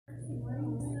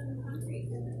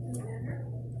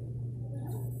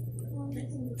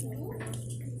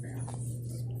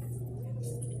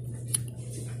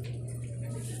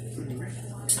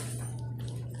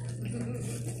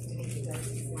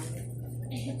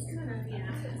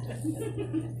It's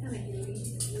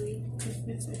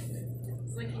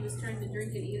like he was trying to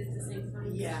drink and eat at the same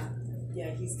time. Yeah,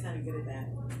 he's kind of good at that.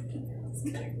 It's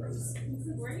kind of gross.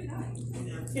 Where are you going?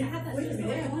 I had that just the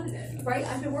way I wanted it. Right,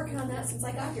 I've been working on that since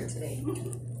I got here today.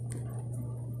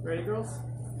 Ready, girls?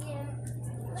 Yeah.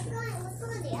 Let's go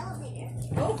on the elevator.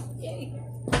 Oh, yay.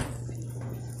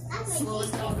 That's my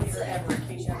Slowest elevator ever, in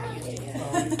case you haven't used it yet.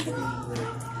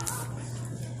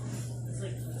 It's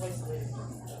like twice the way.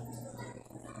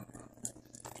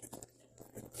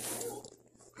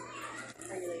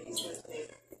 How are you ladies doing today?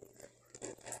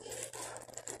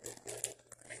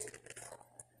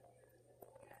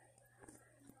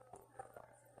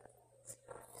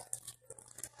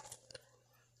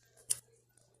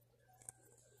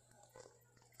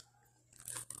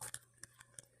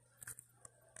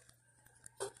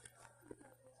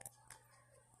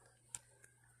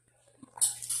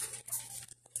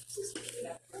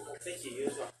 Thank you. You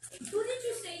as well. Who did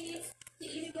you say needs to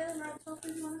eat again around 12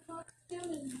 and 1 o'clock?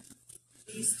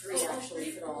 These three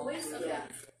actually fit all. Yeah.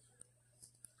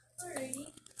 Alrighty.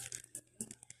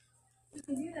 You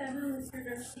can do that, huh, Mr.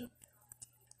 Darcy?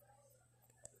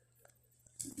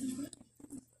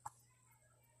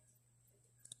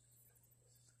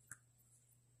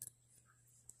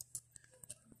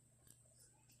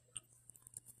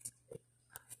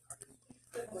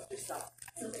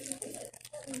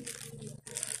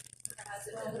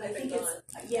 But I think it's,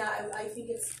 I think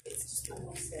it's just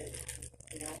almost steady,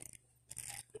 you know?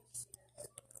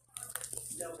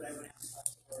 No, but I would have to talk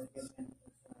to her again.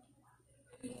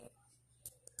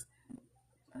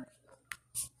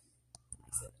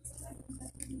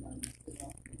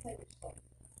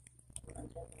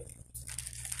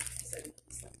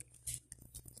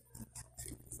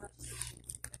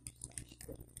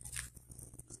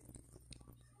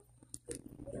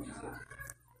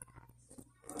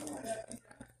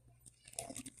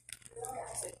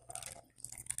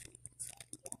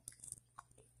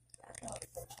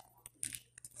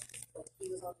 He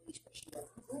was on the leash, but she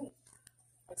wasn't great.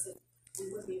 I said, we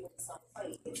wouldn't be able to stop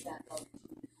fight if that dog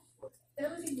continued to work. That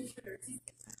would be Mr. Darcy.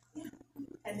 Yeah.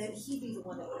 And then he'd be the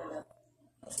one that would end up.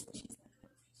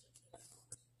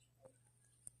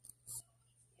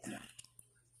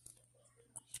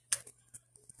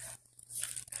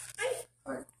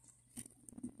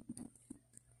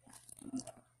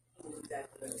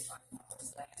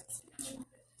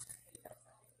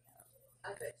 I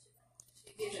bet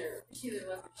she either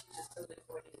was, but she's just totally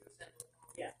 40%.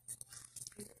 Yeah.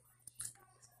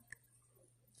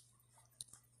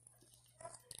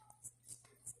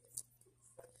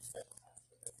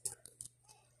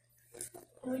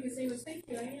 All you can say was thank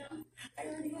you, I am. I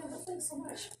already have. Well, thanks so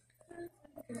much.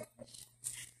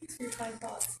 Thanks for your kind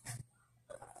thoughts.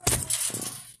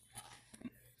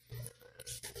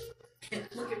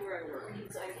 Look at where I work.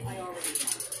 I already know.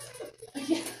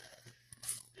 Yeah.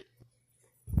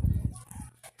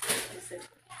 I said,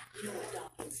 you know what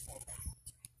dog is for?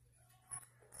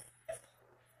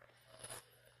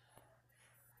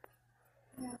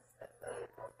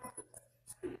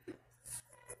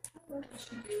 What does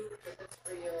she do with a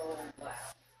 3-year-old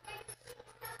lab?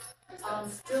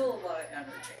 Still a lot of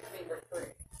energy. I mean, we're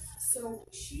free. So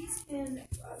she's in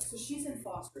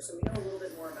foster, so we know a little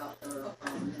bit more about her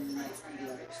than my time the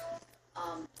others.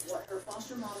 What her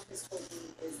foster mom has told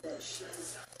me is that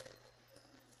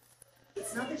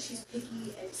it's not that she's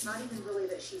picky, and it's not even really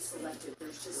that she's selective.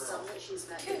 There's just some that she's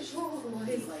met that she's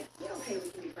like, yeah, okay, we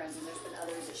can be friends, and there's been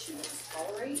others that she won't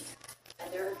tolerate.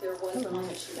 And there was one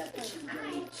that she met that she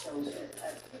really showed it.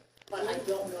 But I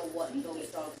don't know what those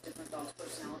different dogs'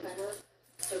 personalities were.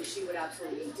 So she would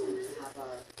absolutely need to have a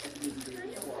meet and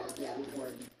greet before.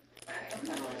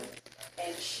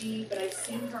 But I've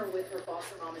seen her with her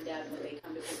foster mom and dad when they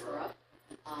come to pick her up.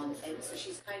 And so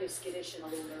she's kind of skittish and a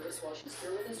little nervous while she's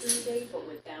here with us during the day, but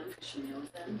with them, because she knows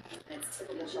them, and it's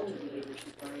typical shelter behavior,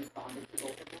 she's very bonded to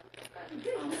both of them.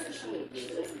 So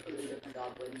she's a completely different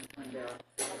dog when they're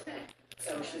okay.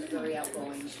 So she's very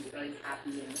outgoing, she's very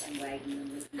happy and waggy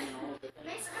and listening and all of the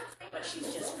things, but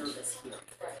she's just nervous here.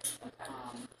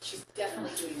 She's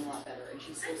definitely doing a lot better, and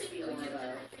she's supposed to be more of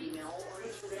a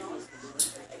female-oriented dog,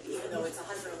 even though it's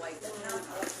 100 white that have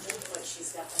her, but she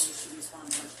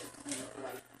responds much differently with the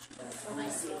white than she does. And I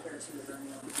see it here too with her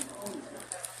meal.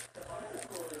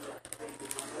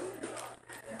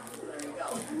 There you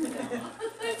go.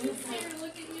 I'm just here,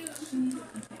 look at you.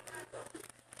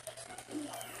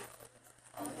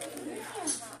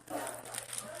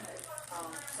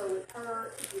 So with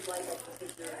her, if you'd like, I can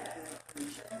take your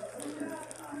information.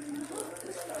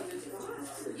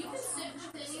 You can sit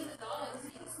with any of the dogs. You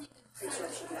just need to Pretty sure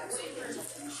she could actually get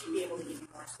something. She'd be able to give you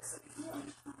more specific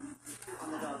information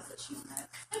on the dogs that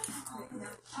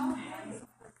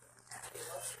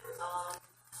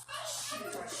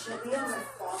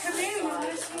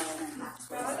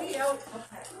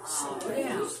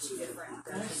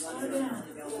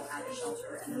the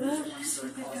shelter, and then there's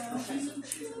one for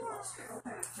foster.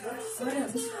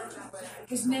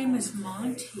 His name is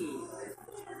Monty.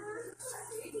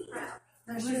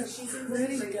 She's in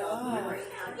Pretty the dog. right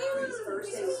now. His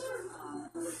Thursday was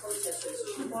protesters.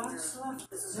 She walks off.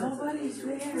 Nobody's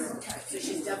there. So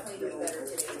she's definitely doing better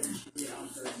today than she did on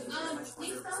Thursday.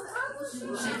 She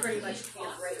pretty much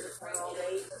camped right in the corner all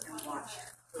day and watched.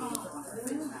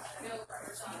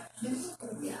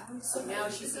 Yeah. So now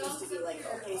she seems to be like,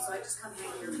 okay, so I just come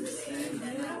hang here for the day and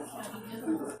then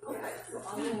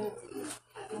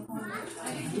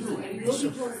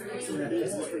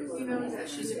you know that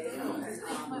she's a girl,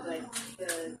 but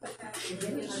she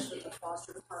did in touch with the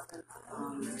foster department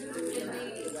through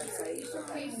the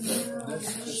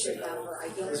website. She should have her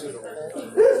identity.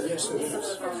 Yes, it is. Yes, it is.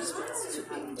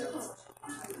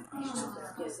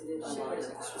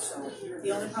 So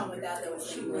the only problem with that though is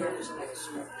she managed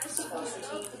the foster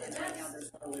team, and right now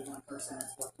there's only one person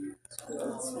that's working. So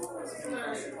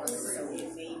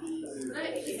it may be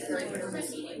it's very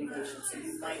intermittent communication. So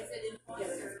you might get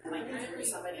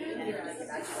somebody and they get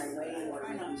back to right away, or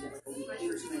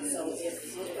so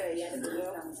if at the end of the week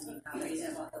comes and you have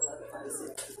reason about the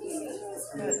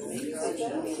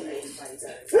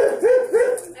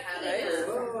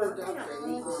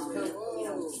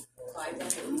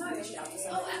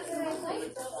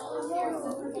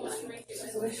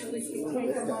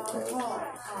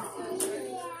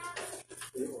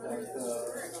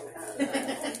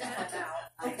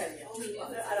I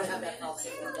don't have that problem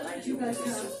anymore, but I do guys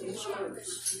have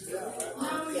insurance.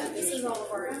 Yeah, this is all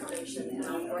of our information, and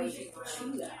I'll write it to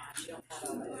that. You don't have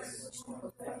all this.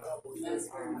 That's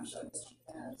very much like what she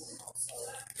has.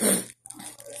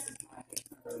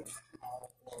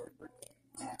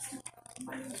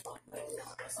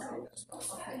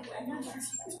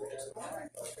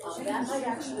 That might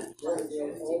actually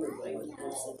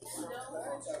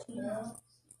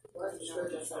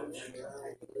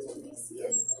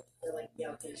they're like, yeah,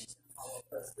 okay, she's gonna follow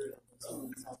us through.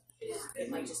 It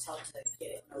might just help to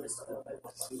get it noticed a little bit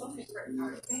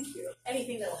more. Thank you.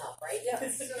 Anything that'll help, right?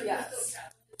 Yes. Yes.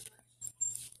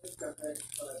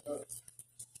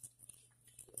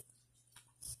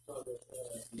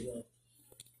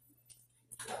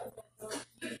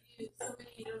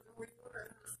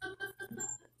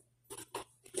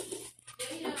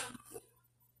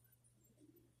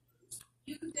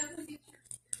 You can definitely get your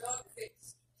dog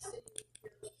fixed sitting here.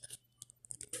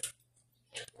 You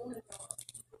can't own a dog.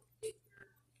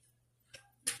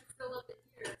 Fill up in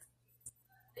here.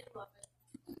 They love it.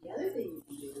 The other thing you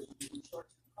can do is you can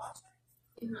short-term fostering.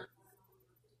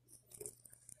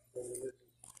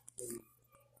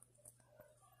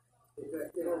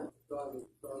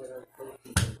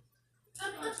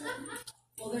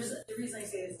 Well, there's the reason I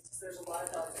say this is there's a lot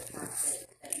of dogs that can't fit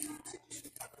that you need to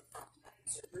recover from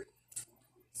surgery.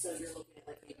 So you're looking at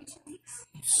like maybe 2 weeks.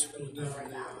 Right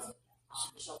now,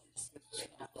 the shelter just needs to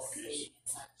have a stay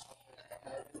inside the shelter.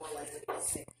 More likely to get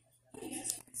sick.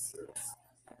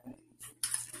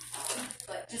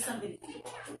 But just something to do.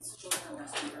 It's short-term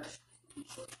restoration,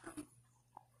 short-term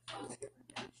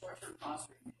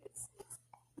fostering. It's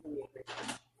really a great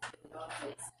thing. The dog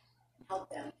fits, help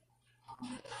them.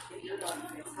 If your dog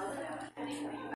fits, help them.